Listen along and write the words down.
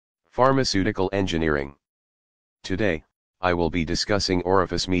Pharmaceutical engineering. Today, I will be discussing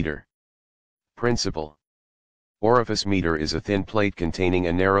orifice meter. Principle. Orifice meter is a thin plate containing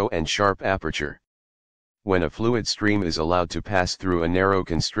a narrow and sharp aperture. When a fluid stream is allowed to pass through a narrow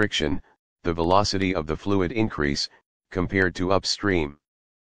constriction, the velocity of the fluid increase, compared to upstream.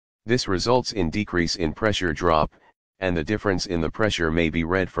 This results in decrease in pressure drop, and the difference in the pressure may be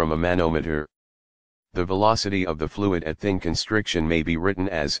read from a manometer. The velocity of the fluid at thin constriction may be written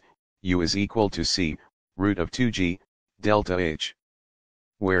as U is equal to C, root of 2g, delta H.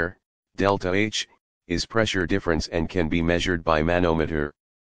 Where delta H is pressure difference and can be measured by manometer.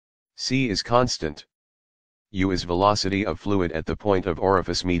 C is constant. U is velocity of fluid at the point of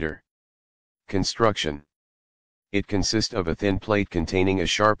orifice meter. Construction. It consists of a thin plate containing a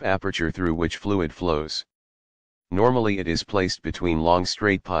sharp aperture through which fluid flows. Normally it is placed between long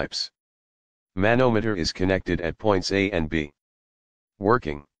straight pipes. Manometer is connected at points A and B.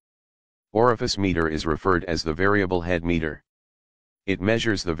 Working. Orifice meter is referred as the variable head meter. It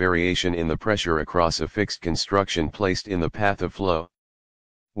measures the variation in the pressure across a fixed construction placed in the path of flow.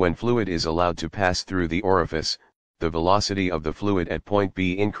 When fluid is allowed to pass through the orifice, the velocity of the fluid at point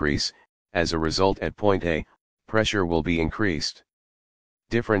B increase, as a result at point A, pressure will be increased.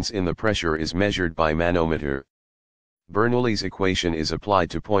 Difference in the pressure is measured by manometer. Bernoulli's equation is applied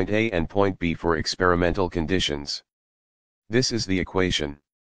to point A and point B for experimental conditions. This is the equation.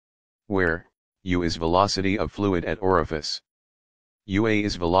 Where U is velocity of fluid at orifice. UA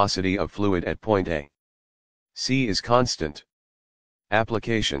is velocity of fluid at point A. C is constant.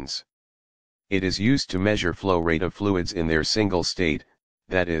 Applications. It is used to measure flow rate of fluids in their single state,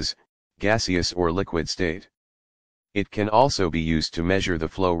 that is, gaseous or liquid state. It can also be used to measure the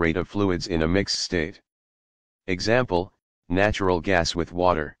flow rate of fluids in a mixed state. Example, natural gas with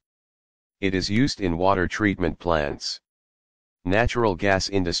water. It is used in water treatment plants. Natural gas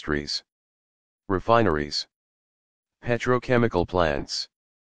industries. Refineries. Petrochemical plants.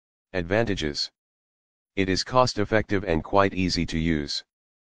 Advantages. It is cost-effective and quite easy to use.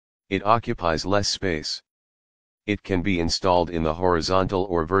 It occupies less space. It can be installed in the horizontal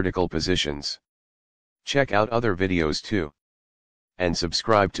or vertical positions. Check out other videos too. And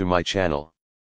subscribe to my channel.